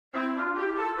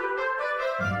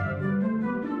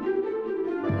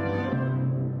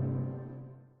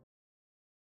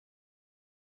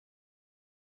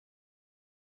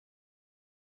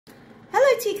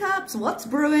teacups, what's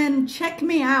brewing? Check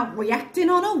me out, reacting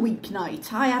on a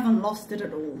weeknight. I haven't lost it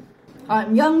at all.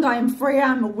 I'm young, I am free,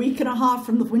 I'm a week and a half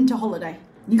from the winter holiday.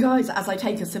 You guys, as I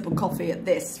take a sip of coffee at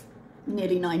this,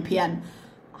 nearly 9 PM,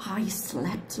 I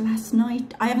slept last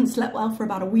night. I haven't slept well for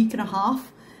about a week and a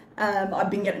half.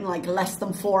 I've been getting like less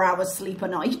than 4 hours sleep a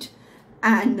night.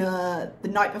 And the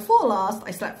night before last,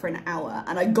 I slept for an hour.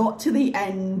 And I got to the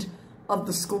end of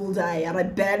the school day and I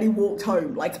barely walked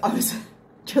home. Like I was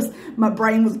just, my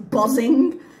brain was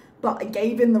buzzing. But I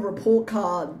gave in the report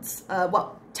cards.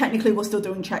 Well, technically we're still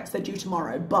doing checks, they're due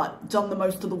tomorrow. But done the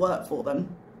most of the work for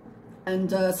them. And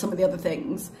some of the other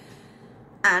things.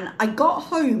 And I got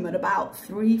home at about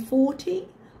 3:40.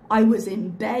 I was in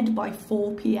bed by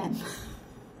 4 PM.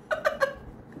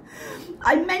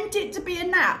 I meant it to be a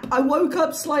nap. I woke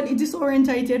up slightly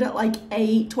disorientated at like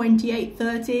 8:20,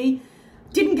 8:30.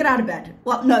 Didn't get out of bed.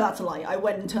 Well, no, that's a lie. I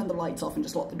went and turned the lights off and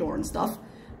just locked the door and stuff.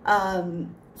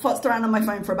 Futzed around on my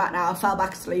phone for about an hour, fell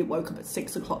back asleep, woke up at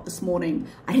 6 o'clock this morning.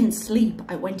 I didn't sleep.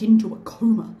 I went into a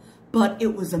coma. But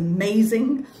it was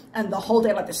amazing. And the whole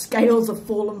day, like the scales have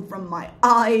fallen from my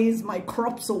eyes. My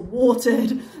crops are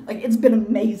watered. Like it's been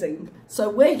amazing. So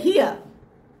we're here.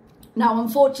 Now,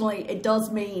 unfortunately, it does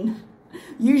mean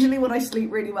usually when I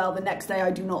sleep really well, the next day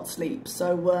I do not sleep.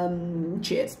 So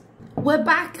cheers. We're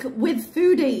back with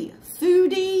Foodie.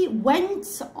 Foodie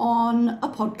went on a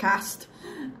podcast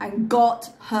and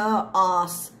got her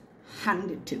ass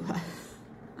handed to her.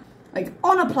 Like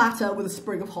on a platter with a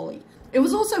sprig of holly. It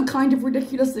was also kind of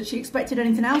ridiculous that she expected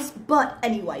anything else, but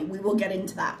anyway, we will get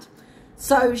into that.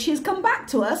 So she's come back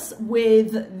to us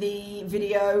with the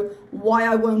video, Why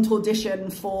I Won't Audition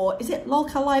for, is it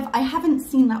Lolcow Live? I haven't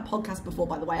seen that podcast before,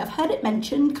 by the way. I've heard it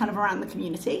mentioned kind of around the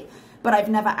community, but I've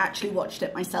never actually watched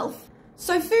it myself.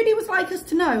 So Foodie would like us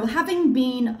to know, having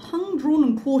been hung, drawn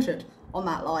and quartered on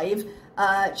that live,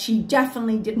 she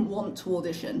definitely didn't want to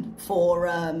audition for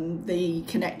the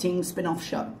Connecting spin-off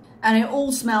show. And it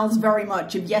all smells very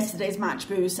much of yesterday's match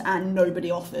boost and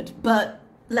nobody offered. But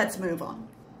let's move on.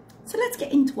 So let's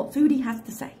get into what Foodie has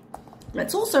to say.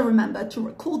 Let's also remember to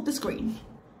record the screen.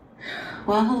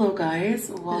 Well, hello guys.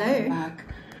 Welcome back.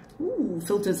 Ooh,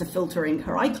 filters are filtering.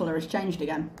 Her eye colour has changed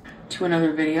again. To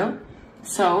another video.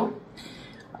 So,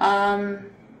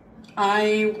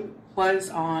 I was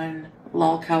on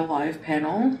Lolcow Live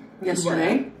panel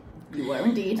yesterday. You were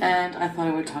indeed. And I thought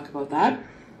I would talk about that.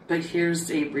 But here's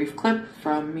a brief clip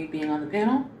from me being on the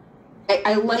panel.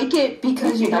 I like it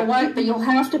because you know what? But you'll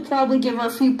have to probably give her a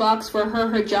few bucks for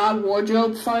her job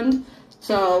wardrobe fund.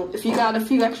 So if you got a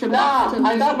few extra bucks,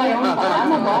 I got my own.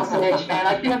 I'm a boss bitch, man.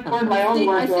 I can afford my own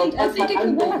wardrobe. I think it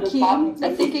can work, Keem.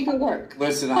 I think it can work.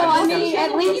 Listen, I mean,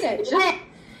 at least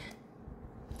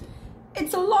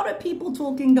it's a lot of people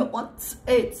talking at once.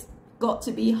 It's got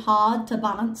to be hard to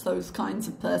balance those kinds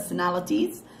of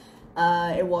personalities.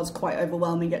 It was quite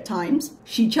overwhelming at times.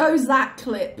 She chose that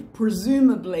clip,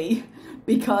 presumably,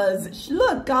 because,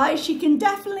 look, guys, she can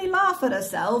definitely laugh at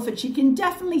herself and she can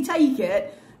definitely take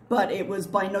it, but it was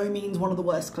by no means one of the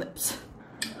worst clips.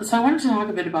 So I wanted to talk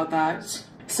a bit about that.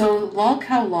 So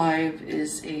Lolcow Live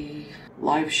is a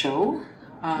live show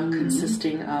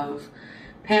consisting of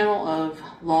a panel of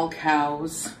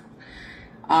lolcows.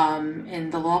 In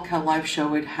the Lolcow Live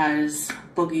show, it has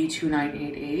Boogie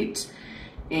 2988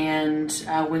 and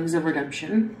Wings of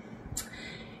Redemption,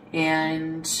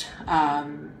 and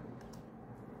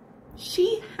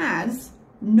she has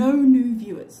no new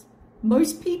viewers.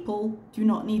 Most people do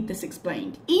not need this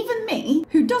explained. Even me,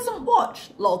 who doesn't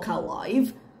watch Lolcow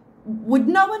Live, would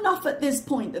know enough at this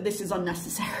point that this is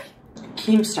unnecessary.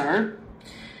 Keemstar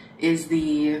is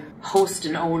the host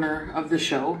and owner of the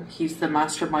show. He's the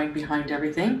mastermind behind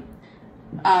everything.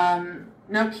 Now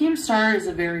Keemstar is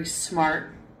a very smart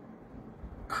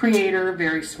creator,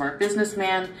 very smart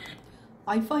businessman.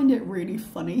 I find it really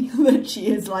funny that she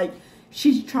is like,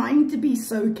 she's trying to be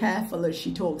so careful as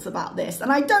she talks about this.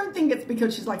 And I don't think it's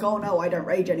because she's like, oh no, I don't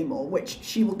rage anymore, which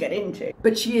she will get into.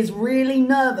 But she is really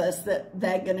nervous that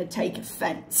they're gonna take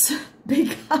offense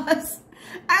because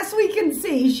as we can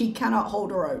see, she cannot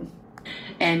hold her own.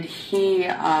 And he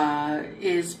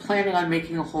is planning on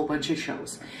making a whole bunch of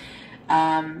shows.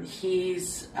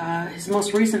 His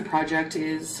most recent project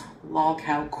is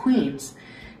Lolcow Queens,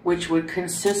 which would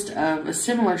consist of a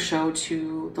similar show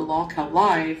to the Lolcow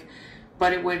Live,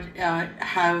 but it would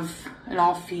have an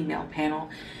all-female panel.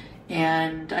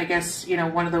 And I guess, you know,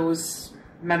 one of those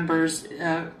members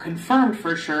confirmed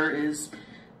for sure is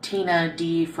Tina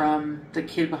D from The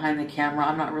Kid Behind the Camera.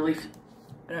 I'm not really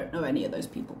I don't know any of those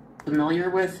people. familiar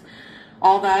with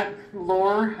all that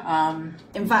lore.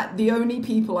 In fact, the only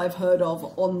people I've heard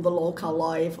of on the Lolcow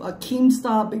Live are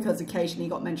Keemstar, because occasionally he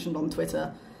got mentioned on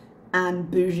Twitter,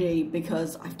 and Bougie,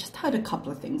 because I've just heard a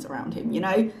couple of things around him, you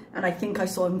know? And I think I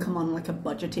saw him come on like a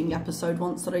budgeting episode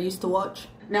once that I used to watch.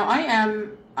 Now, I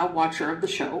am a watcher of the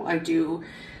show. I do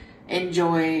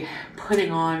enjoy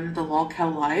putting on the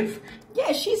Lolcow Live.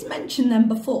 Yeah, she's mentioned them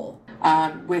before.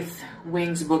 With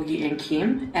Wings, Boogie, and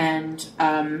Keem. And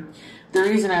the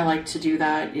reason I like to do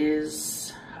that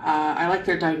is I like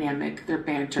their dynamic, their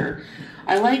banter.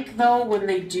 I like, though, when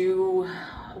they do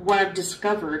what I've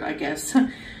discovered, I guess.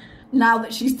 Now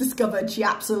that she's discovered she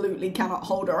absolutely cannot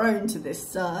hold her own to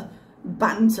this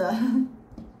banter.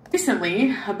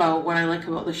 Recently, about what I like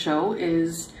about the show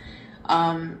is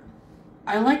I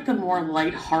like the more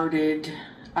lighthearted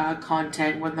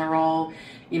content when they're all,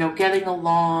 you know, getting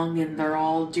along and they're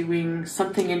all doing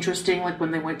something interesting, like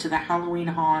when they went to the Halloween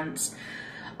haunts,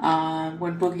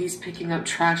 when Boogie's picking up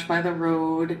trash by the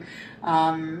road,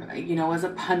 you know, as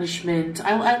a punishment.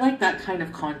 I like that kind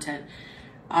of content.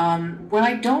 What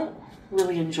I don't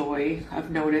really enjoy,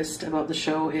 I've noticed about the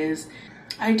show, is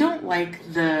I don't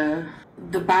like the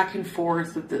back and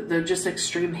forth, the just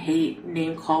extreme hate,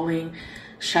 name calling,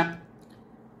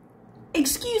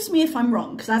 Excuse me if I'm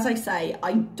wrong, because as I say,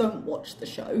 I don't watch the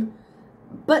show,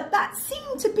 but that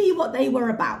seemed to be what they were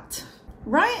about,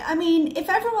 right? I mean, if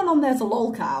everyone on there's a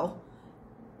lolcow,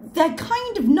 they're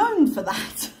kind of known for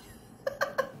that.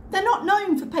 They're not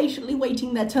known for patiently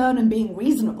waiting their turn and being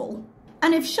reasonable.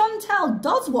 And if Chantal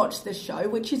does watch this show,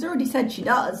 which she's already said she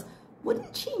does,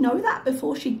 wouldn't she know that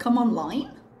before she'd come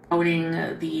online?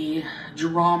 Promoting the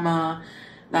drama,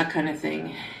 that kind of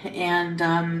thing.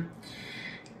 And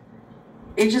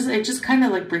it just kind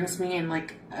of like brings me in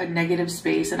like a negative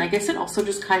space. And I guess it also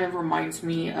just kind of reminds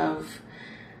me of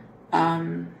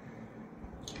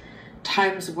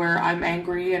times where I'm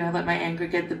angry and I let my anger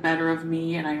get the better of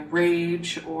me and I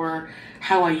rage, or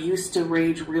how I used to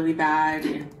rage really bad.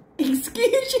 And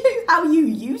excuse you, how you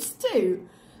used to?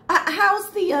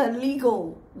 How's the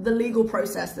legal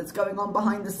process that's going on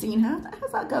behind the scene?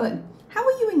 How's that going? How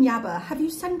are you and Yabba? Have you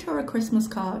sent her a Christmas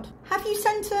card? Have you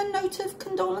sent her a note of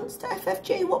condolence to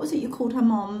FFG? What was it you called her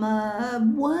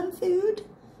mom? Worm food?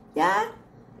 Yeah?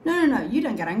 No, you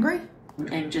don't get angry.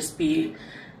 And just be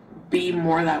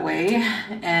more that way.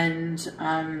 And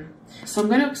so I'm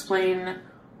going to explain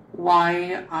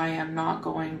why I am not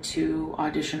going to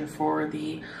audition for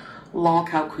the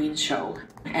Lolcow Queens show.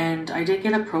 And I did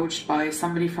get approached by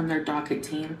somebody from their docket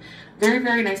team. Very,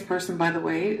 very nice person, by the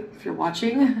way, if you're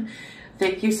watching.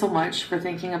 Thank you so much for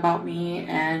thinking about me,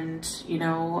 and, you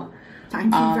know...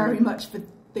 Thank you very much for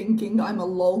thinking I'm a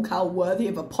lolcow worthy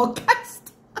of a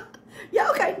podcast.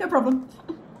 Yeah, okay, no problem.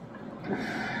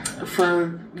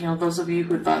 For, you know, those of you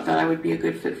who thought that I would be a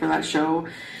good fit for that show.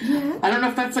 Yeah. I don't know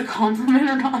if that's a compliment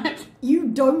or not. You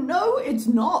don't know? It's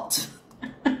not.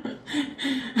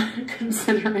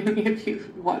 Considering if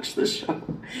you watch the show.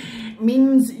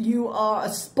 Means you are a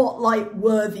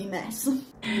spotlight-worthy mess.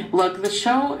 Look, the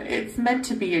show, it's meant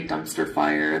to be a dumpster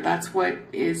fire. That's what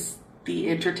is the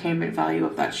entertainment value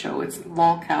of that show. It's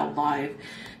Lolcow Live.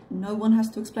 No one has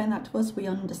to explain that to us. We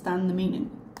understand the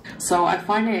meaning. So I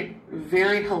find it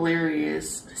very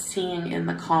hilarious seeing in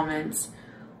the comments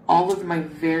all of my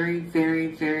very, very,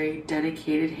 very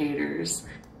dedicated haters.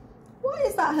 Why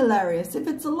is that hilarious? If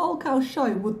it's a lolcow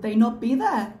show, would they not be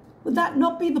there? Would that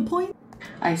not be the point?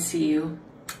 I see you.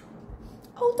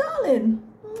 Oh, darling.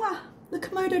 Mwah. The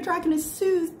Komodo dragon is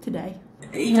soothed today.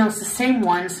 You know, it's the same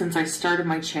one since I started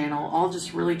my channel, all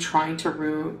just really trying to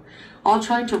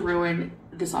ruin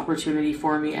this opportunity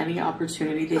for me, any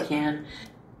opportunity they can.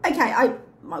 Okay, I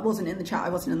wasn't in the chat, I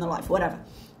wasn't in the live, whatever.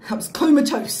 I was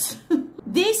comatose.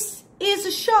 This is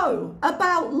a show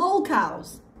about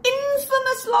lolcows.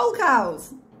 Infamous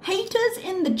lolcows. Haters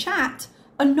in the chat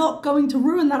are not going to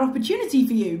ruin that opportunity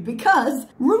for you, because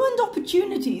ruined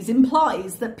opportunities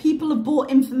implies that people have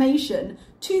brought information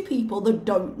to people that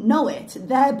don't know it,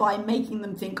 thereby making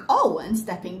them think, oh, and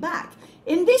stepping back.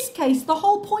 In this case, the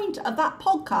whole point of that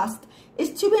podcast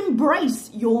is to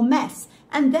embrace your mess.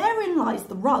 And therein lies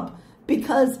the rub,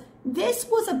 because this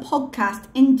was a podcast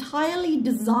entirely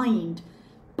designed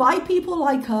by people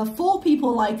like her, for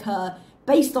people like her,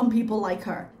 based on people like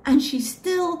her. And she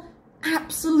still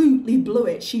absolutely blew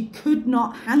it. She could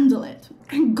not handle it.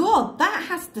 And God, that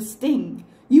has to sting.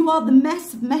 You are the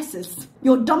mess of messes.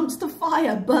 Your dumpster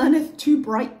fire burneth too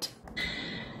bright.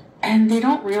 And they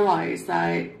don't realize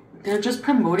that they're just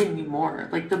promoting me more.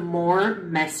 Like, the more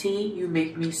messy you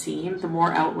make me seem, the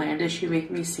more outlandish you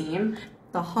make me seem.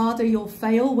 the harder you'll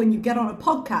fail when you get on a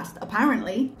podcast,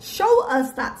 apparently. Show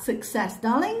us that success,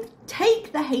 darling.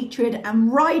 Take the hatred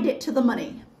and ride it to the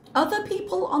money. Other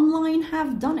people online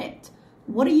have done it.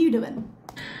 What are you doing?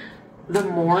 The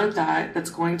more that's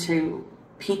going to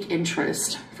pique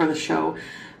interest for the show.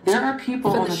 There are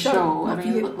people on the show, I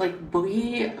mean, like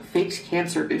Brie faked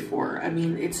cancer before. I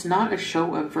mean, it's not a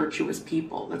show of virtuous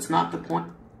people. That's not the point.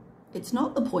 It's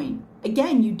not the point.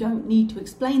 Again, you don't need to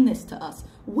explain this to us.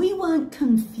 We weren't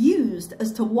confused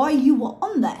as to why you were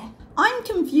on there. I'm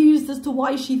confused as to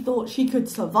why she thought she could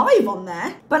survive on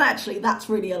there. But actually, that's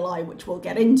really a lie, which we'll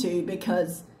get into,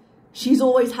 because she's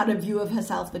always had a view of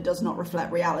herself that does not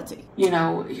reflect reality. You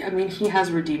know, I mean, he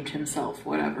has redeemed himself,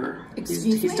 whatever.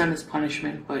 He's done his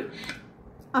punishment, but...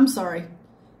 I'm sorry.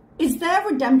 Is there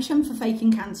redemption for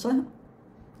faking cancer?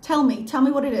 Tell me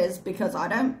what it is, because I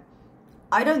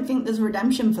don't think there's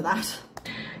redemption for that.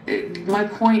 My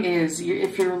point is,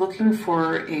 if you're looking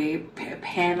for a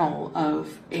panel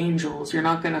of angels, you're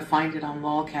not going to find it on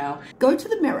LolCow. Go to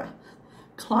the mirror,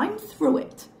 climb through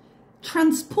it,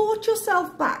 transport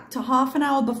yourself back to half an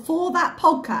hour before that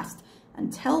podcast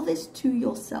and tell this to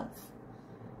yourself,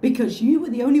 because you were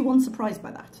the only one surprised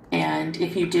by that. And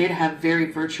if you did have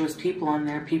very virtuous people on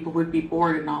there, people would be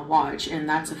bored and not watch, and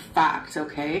that's a fact,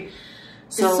 okay?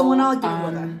 So, is someone arguing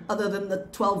with her, other than the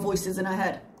 12 voices in her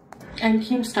head? And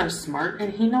Keemstar's smart,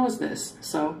 and he knows this.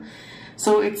 So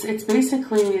it's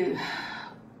basically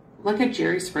like a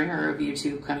Jerry Springer of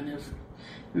YouTube, kind of,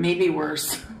 maybe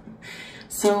worse.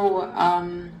 So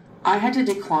I had to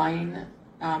decline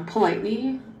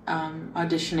politely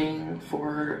auditioning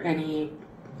for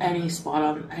any spot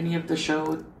on any of the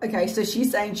show. Okay, so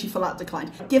she's saying she flat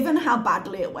declined. Given how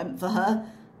badly it went for her,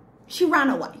 she ran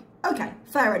away. Okay,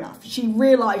 fair enough. She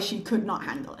realized she could not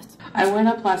handle it. I went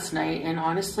up last night, and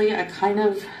honestly, I kind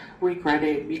of regret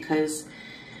it because,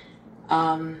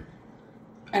 and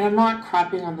I'm not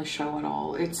crapping on the show at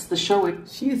all. It's the show.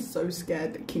 She is so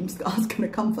scared that Keemstar's gonna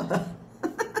come for her.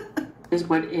 Is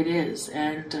what it is,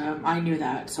 and I knew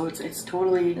that. So it's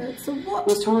totally. So what? It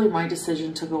was totally my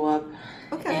decision to go up.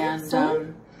 Okay. And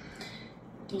so?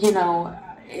 You know,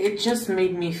 it just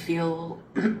made me feel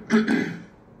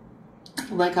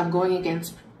like I'm going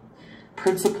against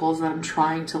principles that I'm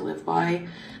trying to live by.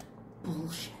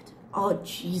 Bullshit. Oh,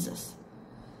 Jesus.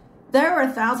 There are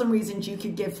 1,000 reasons you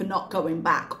could give for not going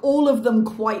back. All of them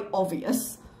quite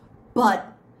obvious.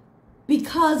 But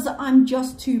because I'm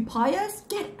just too pious,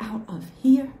 get out of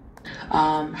here.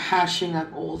 Hashing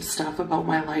up old stuff about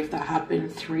my life that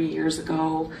happened 3 years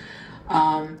ago.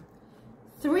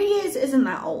 3 years isn't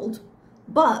that old.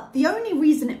 But the only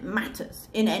reason it matters,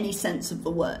 in any sense of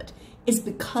the word, is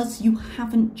because you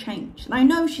haven't changed. And I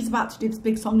know she's about to do this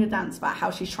big song and dance about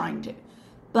how she's trying to.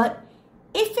 But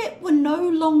if it were no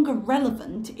longer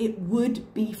relevant, it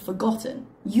would be forgotten.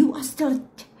 You are still a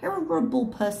terrible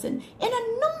person in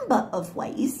a number of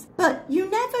ways, but you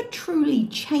never truly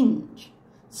change.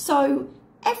 So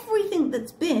everything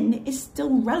that's been is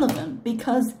still relevant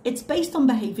because it's based on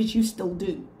behaviors you still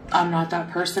do. I'm not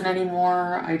that person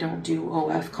anymore. I don't do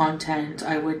OF content.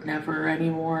 I would never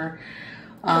anymore.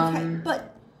 Okay,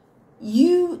 but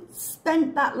you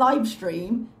spent that live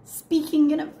stream speaking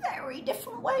in a very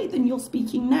different way than you're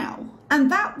speaking now.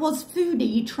 And that was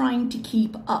Foodie trying to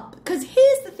keep up. Because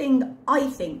here's the thing I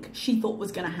think she thought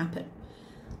was going to happen.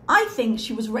 I think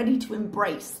she was ready to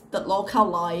embrace that LolCow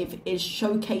Live is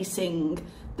showcasing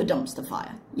the dumpster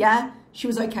fire. Yeah, she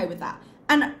was okay with that.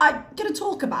 And I'm going to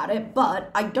talk about it,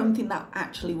 but I don't think that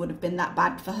actually would have been that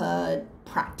bad for her,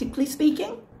 practically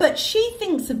speaking. But she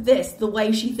thinks of this the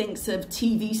way she thinks of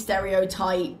TV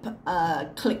stereotype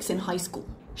cliques in high school.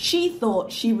 She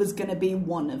thought she was going to be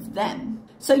one of them.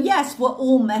 So yes, we're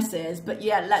all messes, but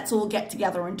yeah, let's all get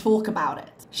together and talk about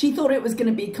it. She thought it was going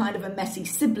to be kind of a messy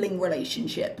sibling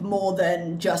relationship more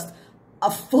than just a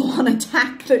full-on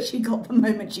attack that she got the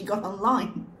moment she got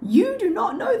online. You do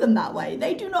not know them that way.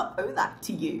 They do not owe that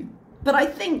to you. But I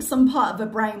think some part of her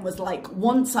brain was like,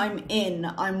 once I'm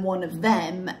in, I'm one of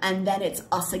them, and then it's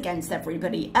us against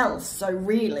everybody else. So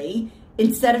really,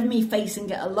 instead of me facing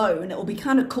it alone, it will be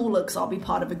kind of cooler because I'll be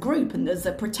part of a group, and there's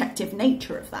a protective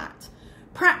nature of that.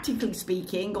 Practically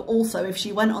speaking, also, if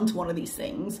she went onto one of these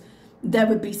things, there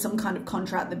would be some kind of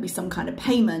contract, there'd be some kind of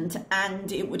payment,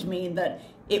 and it would mean that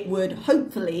it would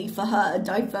hopefully, for her,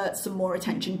 divert some more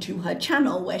attention to her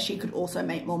channel where she could also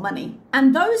make more money.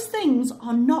 And those things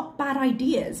are not bad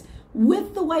ideas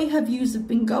with the way her views have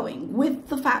been going, with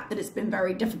the fact that it's been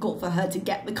very difficult for her to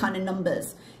get the kind of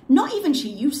numbers, not even she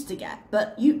used to get,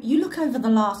 but you look over the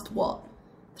last, what,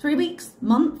 3 weeks,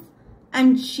 month,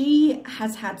 and she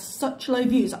has had such low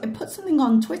views. I put something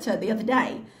on Twitter the other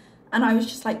day And I was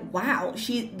just like, wow,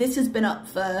 this has been up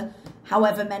for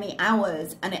however many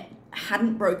hours and it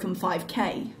hadn't broken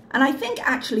 5K. And I think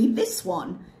actually this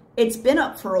one, it's been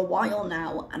up for a while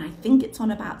now, and I think it's on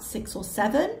about 6 or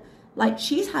 7. Like,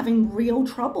 she's having real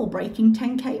trouble breaking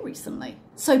 10K recently.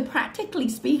 So practically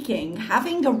speaking,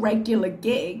 having a regular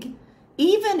gig,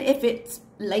 even if it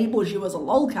labels you as a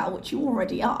lolcow, which you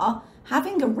already are,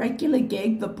 having a regular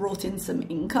gig that brought in some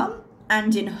income,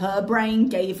 and in her brain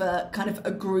gave her kind of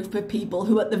a group of people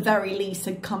who at the very least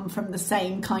had come from the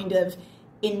same kind of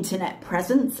internet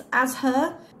presence as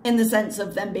her, in the sense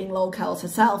of them being lolcows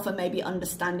herself and maybe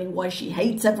understanding why she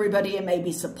hates everybody and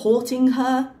maybe supporting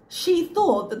her. She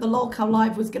thought that the lolcow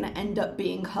live was going to end up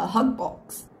being her hug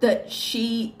box, that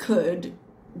she could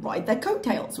ride their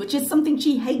coattails, which is something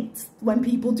she hates when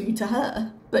people do to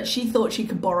her. But she thought she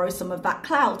could borrow some of that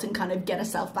clout and kind of get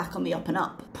herself back on the up and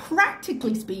up.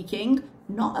 Practically speaking,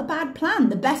 not a bad plan.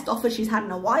 The best offer she's had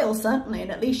in a while, certainly,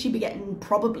 and at least she'd be getting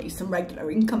probably some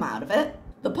regular income out of it.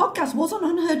 The podcast wasn't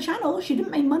on her channel. She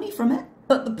didn't make money from it.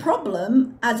 But the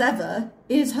problem, as ever,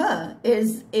 is her,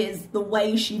 is the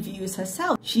way she views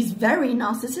herself. She's very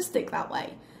narcissistic that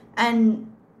way.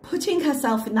 And putting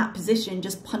herself in that position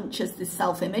just punches this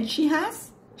self-image she has.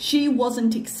 She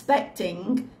wasn't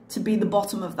expecting to be the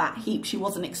bottom of that heap. She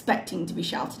wasn't expecting to be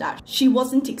shouted at. She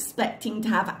wasn't expecting to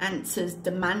have answers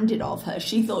demanded of her.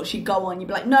 She thought she'd go on, you'd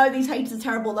be like, no, these haters are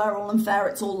terrible, they're all unfair,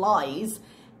 it's all lies.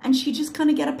 And she just kind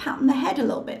of get a pat on the head a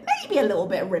little bit, maybe a little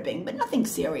bit of ribbing, but nothing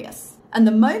serious. And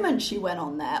the moment she went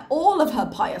on there, all of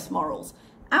her pious morals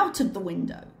out of the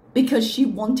window, because she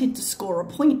wanted to score a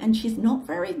point, and she's not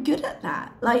very good at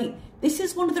that. Like, this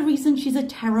is one of the reasons she's a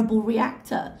terrible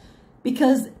reactor,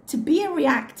 because to be a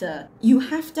reactor, you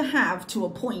have to a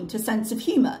point, a sense of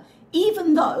humor.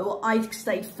 Even though I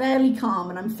stay fairly calm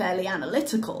and I'm fairly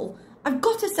analytical, I've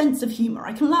got a sense of humor.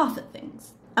 I can laugh at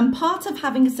things. And part of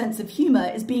having a sense of humor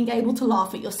is being able to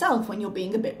laugh at yourself when you're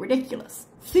being a bit ridiculous.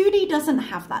 Foodie doesn't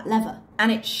have that lever,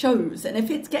 and it shows. And if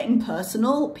it's getting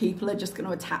personal, people are just going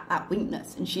to attack that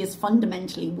weakness. And she is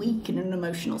fundamentally weak in an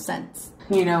emotional sense.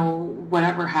 You know,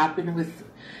 whatever happened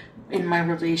in my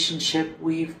relationship,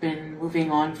 we've been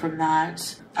moving on from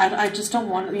that. I just don't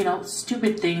want,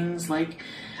 stupid things like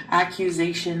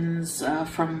accusations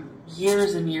from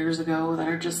years and years ago that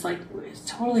are just like, it's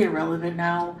totally irrelevant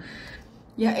now.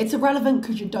 Yeah, it's irrelevant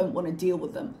because you don't want to deal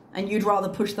with them. And you'd rather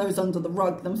push those under the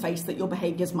rug than face that your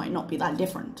behaviors might not be that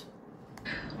different.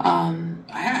 I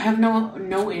have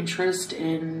no interest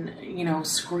in,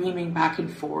 screaming back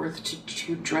and forth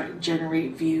to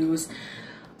generate views.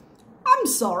 I'm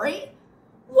sorry.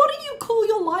 What do you call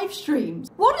your live streams?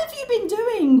 What have you been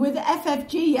doing with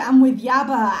FFG and with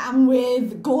Yabba and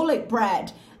with garlic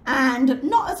bread? And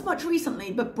not as much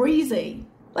recently, but Breezy.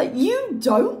 Like, you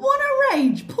don't want to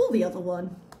rage. Pull the other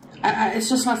one. It's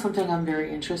just not something I'm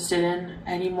very interested in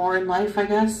anymore in life, I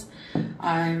guess.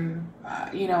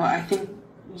 I think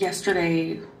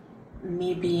yesterday,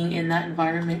 me being in that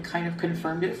environment kind of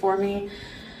confirmed it for me.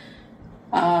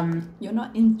 You're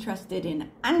not interested in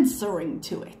answering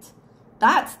to it.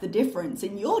 That's the difference.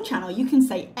 In your channel, you can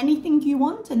say anything you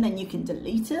want and then you can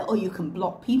delete it or you can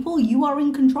block people. You are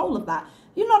in control of that.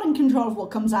 You're not in control of what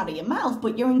comes out of your mouth,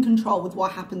 but you're in control with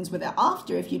what happens with it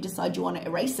after if you decide you want to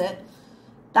erase it.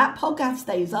 That podcast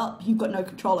stays up. You've got no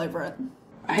control over it.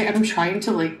 I'm trying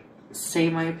to, say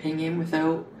my opinion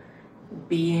without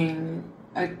being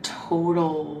a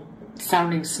total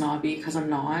sounding snobby, because I'm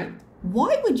not.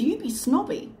 Why would you be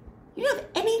snobby? You don't have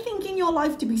anything in your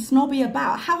life to be snobby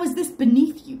about. How is this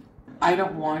beneath you? I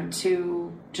don't want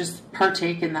to just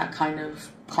partake in that kind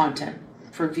of content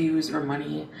for views or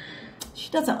money. She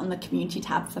does it on the community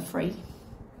tab for free.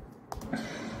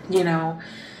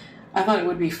 I thought it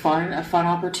would be a fun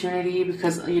opportunity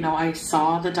because, I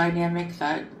saw the dynamic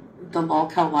that the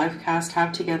lolcow livecast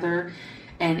have together,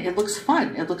 and it looks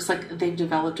fun. It looks like they've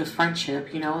developed a friendship,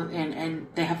 and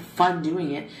they have fun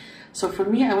doing it. So for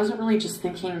me, I wasn't really just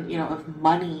thinking, of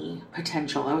money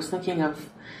potential. I was thinking of...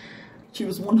 She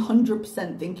was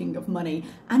 100% thinking of money,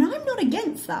 and I'm not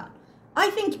against that. I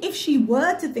think if she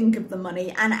were to think of the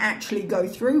money and actually go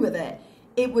through with it,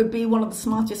 it would be one of the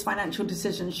smartest financial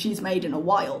decisions she's made in a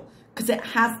while, because it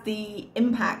has the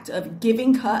impact of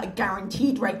giving her a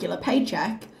guaranteed regular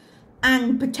paycheck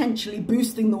and potentially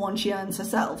boosting the one she earns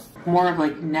herself. More of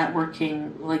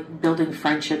networking, building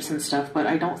friendships and stuff, but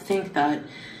I don't think that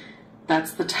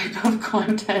that's the type of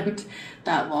content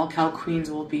that lolcow queens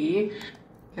will be.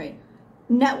 Okay.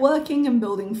 Networking and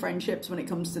building friendships when it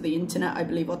comes to the internet, I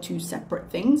believe, are two separate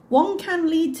things. One can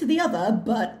lead to the other,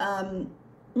 but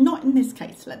not in this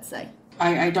case, let's say.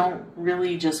 I don't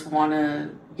really just want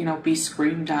to you know, be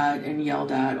screamed at and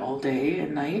yelled at all day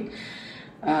and night,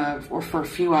 or for a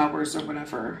few hours or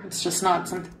whatever. It's just not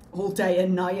something all day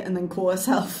and night and then call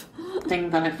herself. thing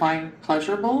that I find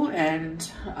pleasurable. And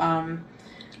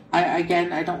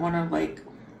I don't want to like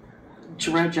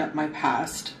dredge up my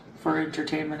past for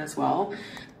entertainment as well.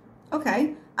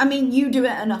 Okay. I mean, you do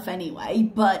it enough anyway,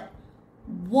 but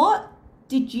what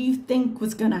did you think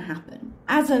was going to happen?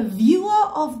 As a viewer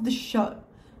of the show,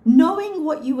 knowing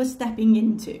what you were stepping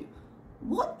into,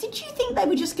 what did you think they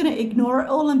were just going to ignore it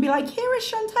all and be like, here is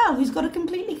Chantal, who's got a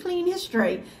completely clean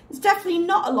history. It's definitely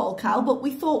not a lolcow, but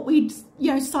we thought we'd,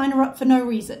 you know, sign her up for no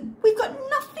reason. We've got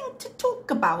nothing to talk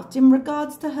about in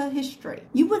regards to her history.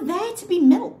 You were there to be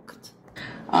milked.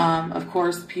 Of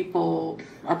course, people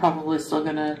are probably still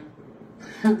going to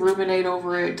ruminate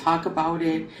over it, talk about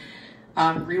it,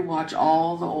 rewatch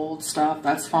all the old stuff.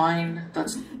 That's fine.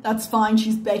 That's fine.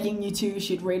 She's begging you to.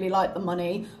 She'd really like the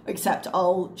money, except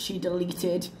she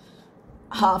deleted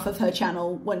half of her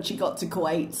channel when she got to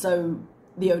Kuwait, so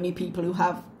the only people who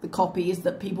have the copies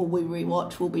that people will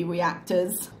rewatch will be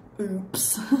reactors.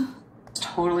 Oops. It's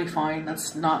totally fine.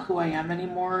 That's not who I am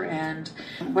anymore. And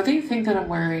whether you think that I'm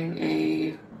wearing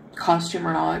a costume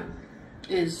or not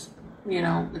is, you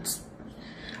know,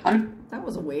 that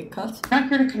was a weird cut. I'm not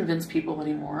here to convince people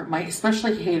anymore,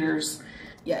 especially haters.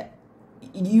 Yeah,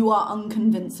 you are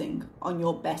unconvincing on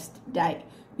your best day.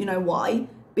 You know why?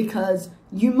 Because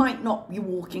you might not be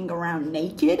walking around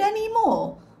naked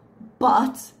anymore,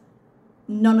 but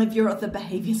none of your other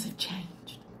behaviours have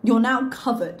changed. You're now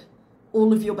covered.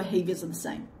 All of your behaviours are the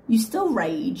same. You still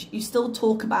rage, you still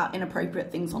talk about inappropriate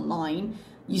things online,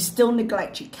 you still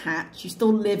neglect your cat, you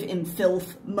still live in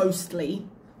filth mostly.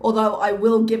 Although I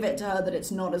will give it to her that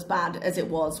it's not as bad as it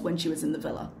was when she was in the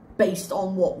villa, based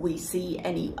on what we see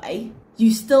anyway.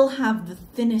 You still have the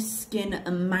thinnest skin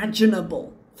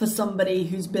imaginable for somebody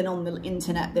who's been on the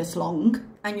internet this long,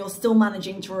 and you're still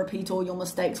managing to repeat all your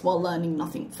mistakes while learning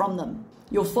nothing from them.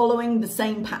 You're following the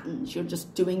same patterns, you're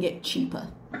just doing it cheaper.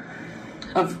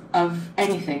 Of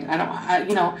anything.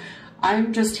 You know,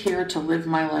 I'm just here to live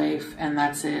my life, and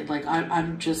that's it. Like,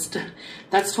 I'm just,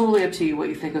 that's totally up to you what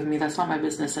you think of me. That's not my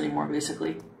business anymore,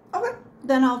 basically. Okay,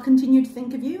 then I'll continue to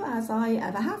think of you as I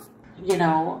ever have. You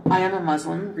know, I am a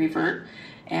Muslim revert,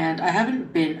 and I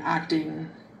haven't been acting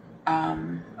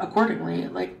accordingly.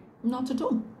 Like, not at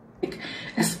all. Like,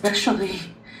 especially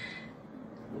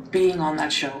being on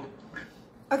that show.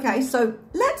 Okay, so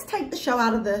let's take the show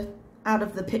out of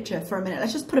the picture for a minute.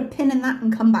 Let's just put a pin in that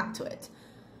and come back to it.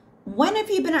 When have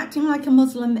you been acting like a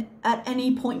Muslim at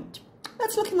any point?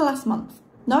 Let's look in the last month.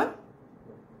 No?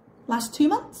 Last 2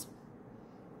 months?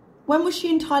 When was she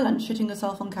in Thailand shitting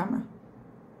herself on camera?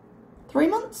 3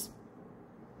 months?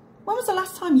 When was the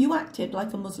last time you acted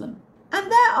like a Muslim?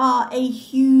 And there are a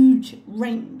huge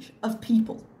range of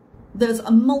people. There's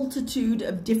a multitude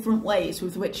of different ways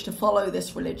with which to follow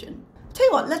this religion. Tell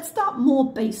you what, let's start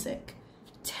more basic.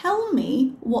 Tell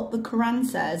me what the Quran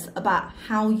says about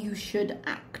how you should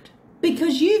act.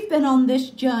 Because you've been on this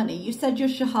journey. You said your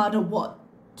Shahada, what,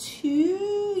 2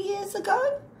 years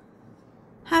ago?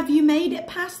 Have you made it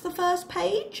past the first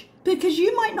page? Because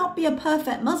you might not be a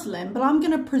perfect Muslim, but I'm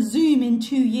going to presume in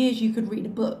 2 years you could read a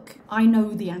book. I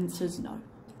know the answer's no.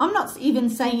 I'm not even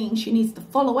saying she needs to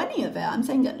follow any of it. I'm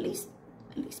saying at least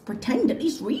pretend, at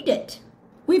least read it.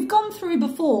 We've gone through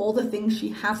before all the things she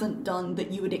hasn't done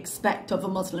that you would expect of a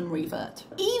Muslim revert.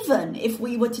 Even if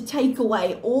we were to take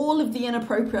away all of the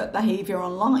inappropriate behaviour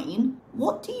online,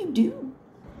 what do you do?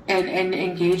 And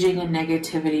engaging in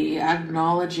negativity,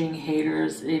 acknowledging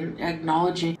haters,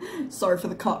 acknowledging... Sorry for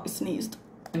the cough, I sneezed.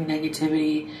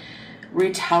 Negativity,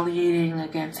 retaliating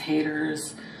against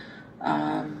haters.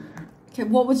 Okay,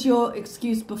 what was your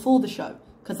excuse before the show?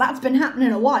 Because that's been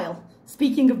happening a while.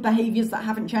 Speaking of behaviours that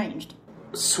haven't changed.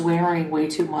 Swearing way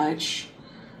too much,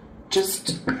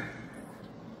 just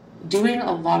doing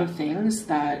a lot of things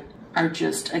that are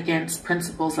just against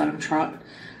principles that I'm trying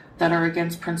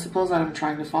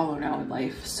to follow now in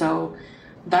life. So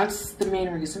that's the main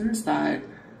reasons that,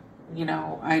 you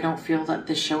know, I don't feel that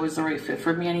this show is the right fit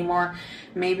for me anymore.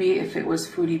 Maybe if it was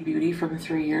Foodie Beauty from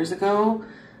 3 years ago,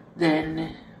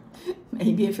 then...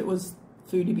 Maybe if it was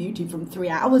Foodie Beauty from 3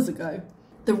 hours ago.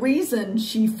 The reason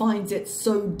she finds it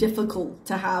so difficult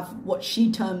to have what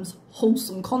she terms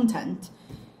wholesome content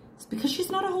is because she's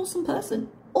not a wholesome person.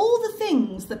 All the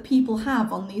things that people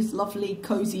have on these lovely,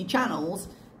 cozy channels,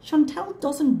 Chantal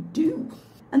doesn't do.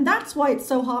 And that's why it's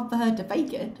so hard for her to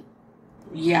fake it.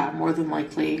 Yeah, more than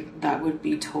likely that would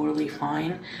be totally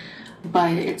fine.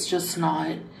 But it's just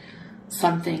not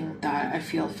something that I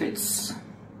feel fits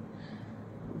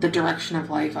the direction of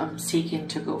life I'm seeking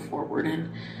to go forward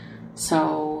in.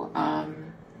 So,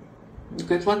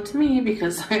 good luck to me,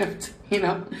 because I have to, you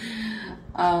know,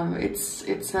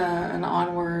 it's an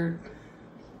onward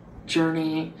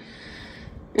journey.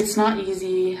 It's not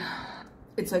easy.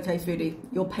 It's okay, Foodie.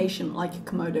 You're patient like a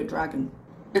Komodo dragon.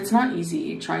 It's not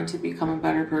easy trying to become a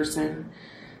better person,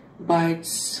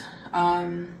 but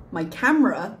my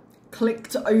camera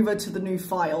clicked over to the new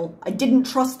file. I didn't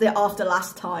trust it after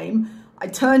last time. I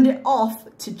turned it off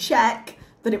to check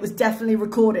that it was definitely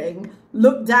recording,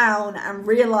 looked down and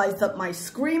realized that my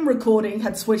screen recording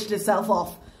had switched itself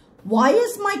off. Why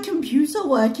is my computer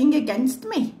working against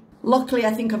me? Luckily,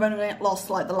 I think I've only lost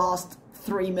like the last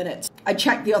 3 minutes. I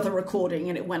checked the other recording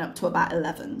and it went up to about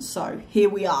 11, so here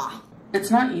we are. It's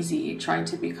not easy trying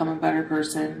to become a better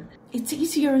person. It's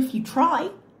easier if you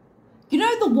try. You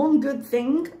know the one good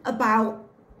thing about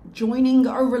joining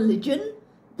a religion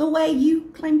the way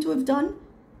you claim to have done?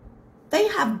 They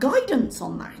have guidance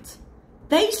on that.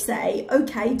 They say,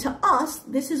 okay, to us,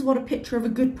 this is what a picture of a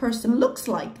good person looks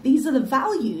like. These are the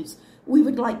values we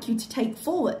would like you to take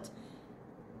forward.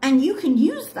 And you can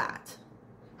use that.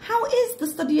 How is the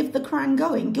study of the Quran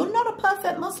going? You're not a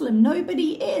perfect Muslim.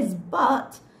 Nobody is,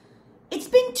 but it's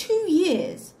been 2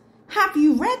 years. Have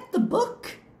you read the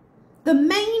book? The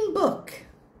main book?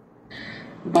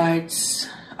 But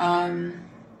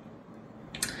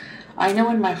I know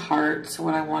in my heart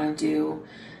what I want to do,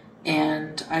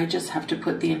 and I just have to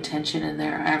put the intention in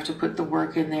there. I have to put the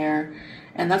work in there,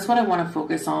 and that's what I want to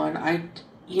focus on. I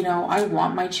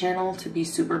want my channel to be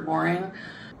super boring,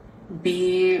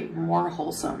 be more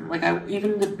wholesome. Like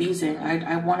even the beesing,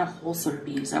 I want a wholesome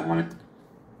bees. I want to.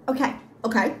 Okay.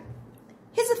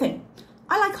 Here's the thing.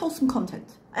 I like wholesome content.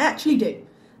 I actually do.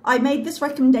 I made this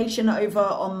recommendation over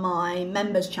on my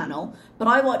members channel, but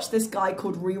I watched this guy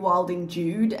called Rewilding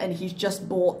Jude, and he's just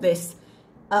bought this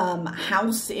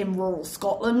house in rural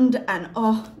Scotland, and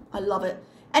oh, I love it.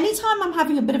 Anytime I'm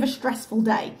having a bit of a stressful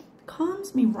day, it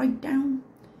calms me right down.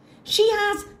 She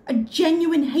has a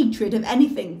genuine hatred of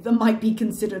anything that might be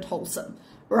considered wholesome,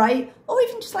 right? Or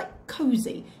even just like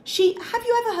cozy. Have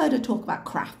you ever heard her talk about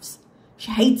crafts? She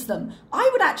hates them. I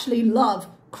would actually love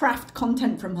craft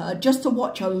content from her just to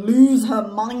watch her lose her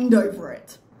mind over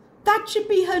it. That should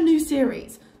be her new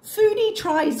series. Foodie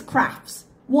Tries Crafts.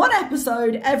 1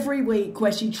 episode every week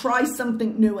where she tries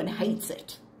something new and hates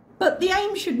it. But the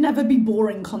aim should never be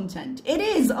boring content. It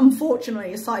is,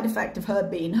 unfortunately, a side effect of her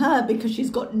being her because she's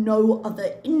got no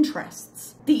other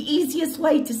interests. The easiest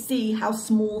way to see how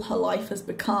small her life has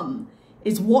become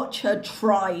is watch her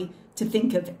try to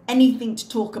think of anything to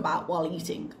talk about while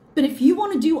eating. But if you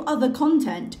want to do other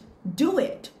content, do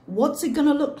it. What's it going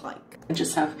to look like? I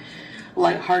just have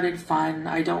lighthearted fun.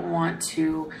 I don't want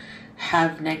to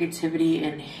have negativity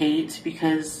and hate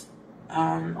because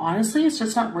honestly, it's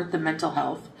just not worth the mental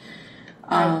health.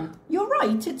 You're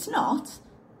right, it's not.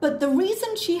 But the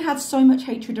reason she has so much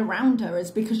hatred around her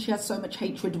is because she has so much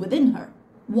hatred within her.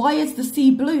 Why is the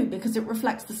sea blue? Because it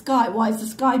reflects the sky. Why is the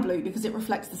sky blue? Because it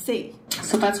reflects the sea.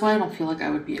 So that's why I don't feel like I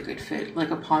would be a good fit.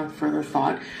 Like upon further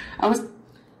thought,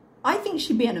 I think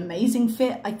she'd be an amazing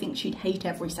fit. I think she'd hate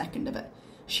every second of it.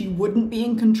 She wouldn't be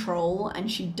in control,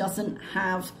 and she doesn't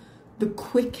have the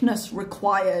quickness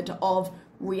required of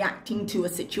reacting to a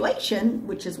situation,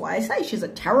 which is why I say she's a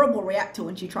terrible reactor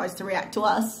when she tries to react to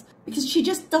us, because she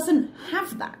just doesn't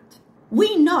have that.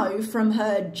 We know from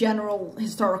her general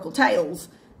historical tales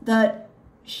that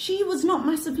she was not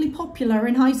massively popular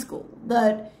in high school,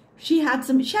 that she had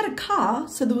a car,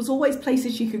 so there was always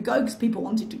places she could go because people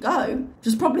wanted to go, which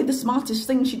was probably the smartest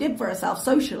thing she did for herself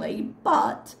socially,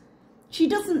 but she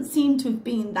doesn't seem to have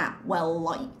been that well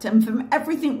liked. And from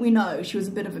everything we know, she was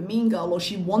a bit of a mean girl, or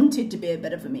she wanted to be a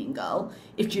bit of a mean girl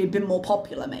if she had been more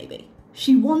popular, maybe.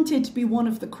 She wanted to be one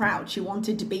of the crowd. She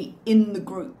wanted to be in the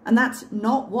group. And that's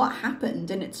not what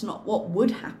happened, and it's not what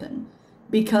would happen,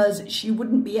 because she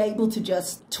wouldn't be able to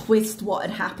just twist what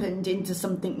had happened into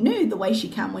something new the way she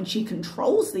can when she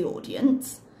controls the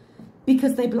audience,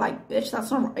 because they'd be like, bitch,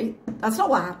 that's not right. That's not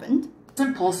what happened. It's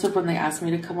impulsive. When they asked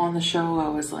me to come on the show, I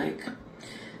was like,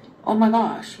 oh my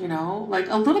gosh, you know, like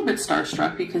a little bit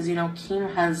starstruck because, you know,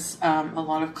 Keem has a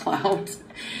lot of clout.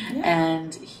 Yeah.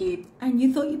 And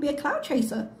you thought you'd be a clout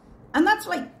chaser. And that's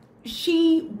like,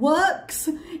 she works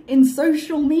in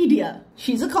social media.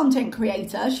 She's a content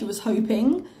creator. She was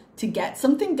hoping to get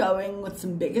something going with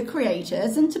some bigger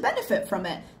creators and to benefit from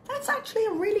it. That's actually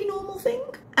a really normal thing.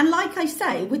 And like I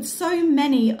say, with so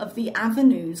many of the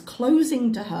avenues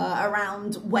closing to her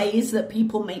around ways that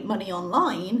people make money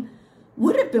online,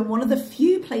 would have been one of the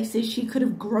few places she could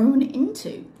have grown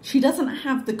into. She doesn't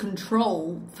have the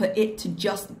control for it to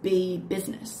just be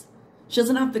business. She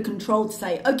doesn't have the control to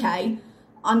say, okay,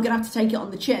 I'm going to have to take it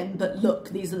on the chin, but look,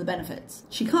 these are the benefits.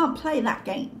 She can't play that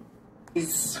game.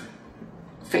 He's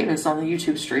famous on the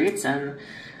YouTube streets, and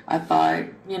I thought,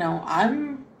 you know,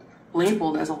 I'm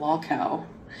labeled as a lol cow.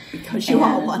 Because you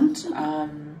are one.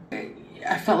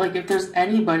 I felt like if there's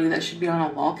anybody that should be on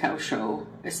a lol cow show,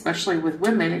 especially with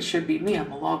women, it should be me.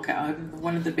 I'm a lol cow. I'm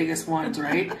one of the biggest ones,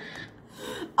 right?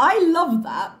 I love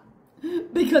that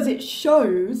because it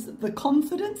shows the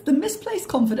confidence, the misplaced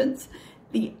confidence,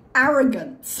 the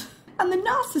arrogance, and the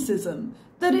narcissism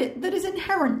that is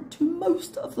inherent to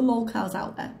most of the lol cows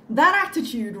out there. That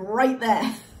attitude right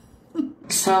there.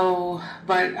 So,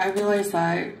 but I realized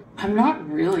that I'm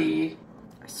not really...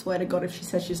 I swear to God, if she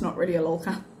says she's not really a lol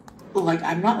cow. Like,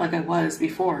 I'm not like I was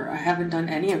before. I haven't done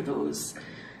any of those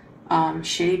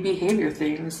shady behavior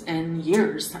things in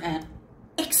years. And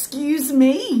excuse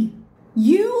me?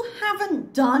 You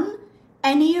haven't done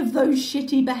any of those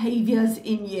shitty behaviors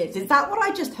in years? Is that what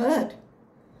I just heard?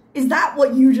 Is that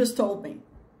what you just told me?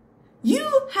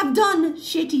 You have done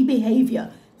shitty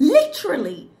behavior.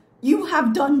 Literally, you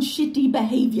have done shitty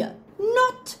behavior.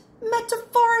 Not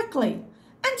metaphorically.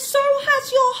 And so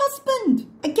has your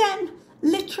husband. Again,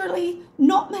 literally,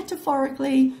 not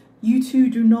metaphorically. You two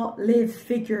do not live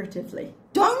figuratively.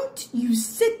 Don't you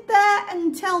sit there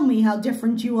and tell me how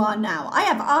different you are now. I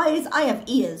have eyes, I have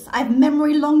ears. I have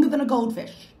memory longer than a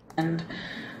goldfish. And,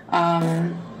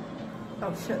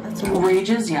 oh shit, that's all.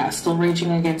 Rages, yeah, still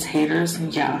raging against haters,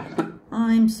 yeah. But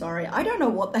I'm sorry, I don't know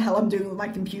what the hell I'm doing with my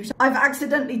computer. I've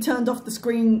accidentally turned off the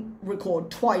screen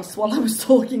record twice while I was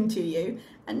talking to you,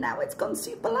 and now it's gone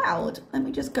super loud. Let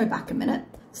me just go back a minute.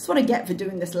 This is what I get for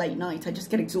doing this late night. I just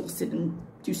get exhausted and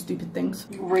do stupid things.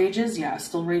 Rages, yeah,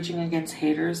 still raging against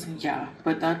haters, yeah.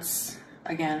 But that's,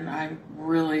 again, I'm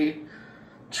really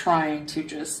trying to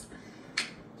just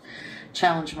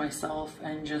challenge myself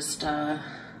and just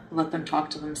let them talk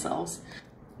to themselves.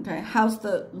 Okay, how's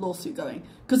the lawsuit going?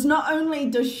 Because not only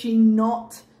does she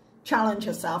not challenge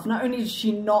herself, not only does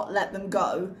she not let them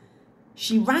go,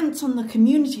 she rants on the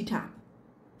community tab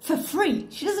for free.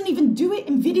 She doesn't even do it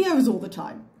in videos all the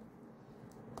time.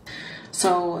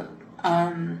 So,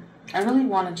 I really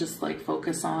want to just like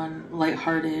focus on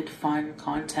lighthearted, fun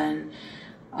content.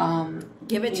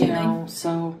 Give it to me.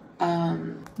 So,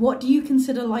 what do you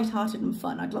consider lighthearted and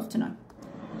fun? I'd love to know.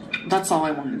 That's all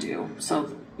I want to do.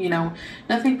 So, you know,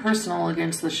 nothing personal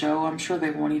against the show. I'm sure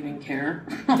they won't even care.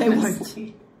 They won't.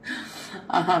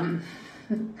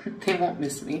 They won't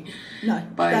miss me. No,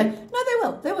 but no, they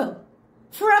will. They will.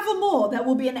 Forevermore, there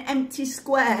will be an empty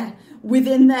square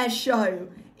within their show.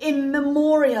 In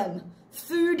memoriam,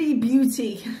 Foodie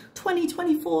Beauty,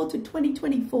 2024 to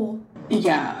 2024.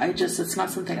 Yeah, it's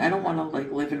not something, I don't want to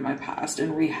like live in my past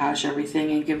and rehash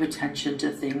everything and give attention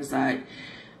to things that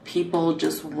people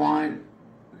just want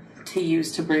to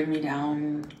use to bring me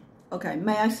down. Okay,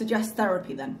 may I suggest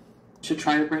therapy then? To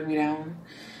try to bring me down.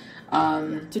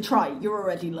 To try, you're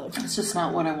already low. It's just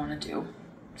not what I want to do.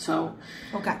 So,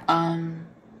 okay.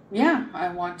 Yeah, I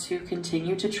want to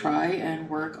continue to try and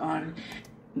work on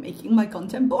making my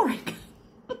content boring.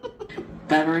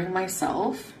 bettering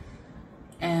myself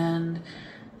and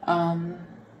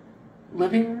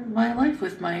living my life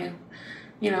with my,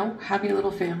 you know, happy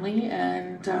little family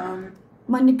and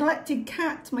my neglected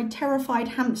cat, my terrified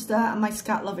hamster, and my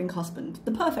scat-loving husband.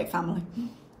 The perfect family.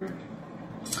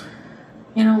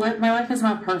 You know, my life is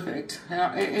not perfect.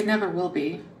 It never will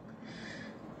be.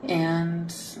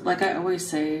 And like I always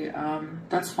say,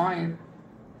 that's fine.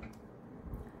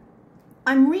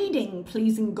 I'm reading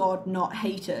Pleasing God, Not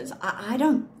Haters. I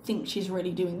don't think she's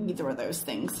really doing either of those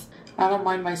things. I don't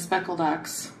mind my speckled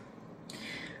acts.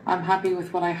 I'm happy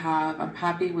with what I have. I'm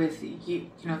happy with,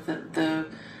 you know, the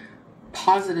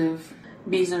positive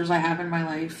Beezers I have in my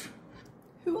life.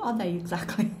 Who are they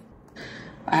exactly?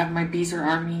 I have my Beezer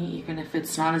army, even if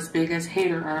it's not as big as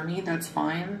Hater army, that's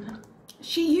fine.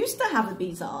 She used to have a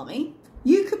Beezer army.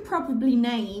 You could probably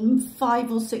name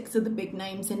 5 or 6 of the big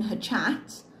names in her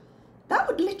chat. That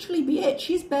would literally be it.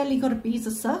 She's barely got a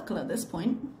Beezer circle at this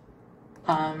point.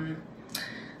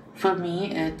 For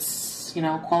me, it's, you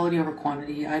know, quality over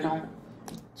quantity. I don't...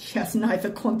 She has neither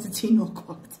quantity nor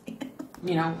quality.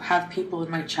 You know, have people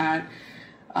in my chat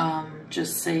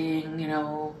just saying, you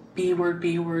know, B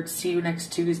word, see you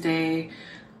next Tuesday.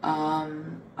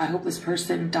 I hope this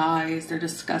person dies. They're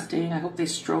disgusting. I hope they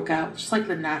stroke out. Just like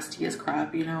the nastiest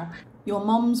crap, you know. Your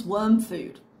mom's worm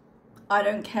food. I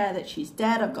don't care that she's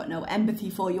dead. I've got no empathy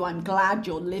for you. I'm glad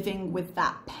you're living with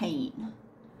that pain.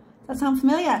 Does that sound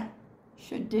familiar?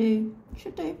 Should do.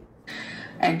 Should do.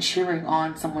 And cheering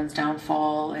on someone's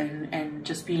downfall and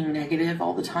just being negative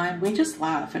all the time. We just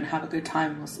laugh and have a good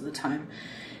time most of the time.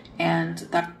 And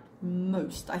that...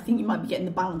 I think you might be getting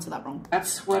the balance of that wrong.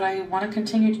 That's what I want to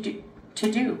continue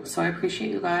to do. So I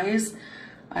appreciate you guys.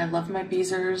 I love my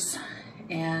Beezers.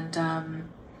 And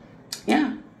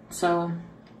yeah, so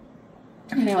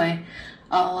anyway,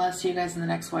 I'll see you guys in the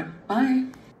next one. Bye.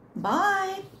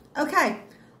 Bye. Okay,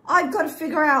 I've got to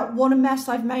figure out what a mess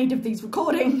I've made of these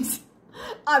recordings.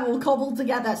 I will cobble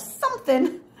together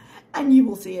something and you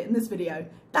will see it in this video.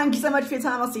 Thank you so much for your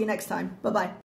time. I'll see you next time. Bye-bye.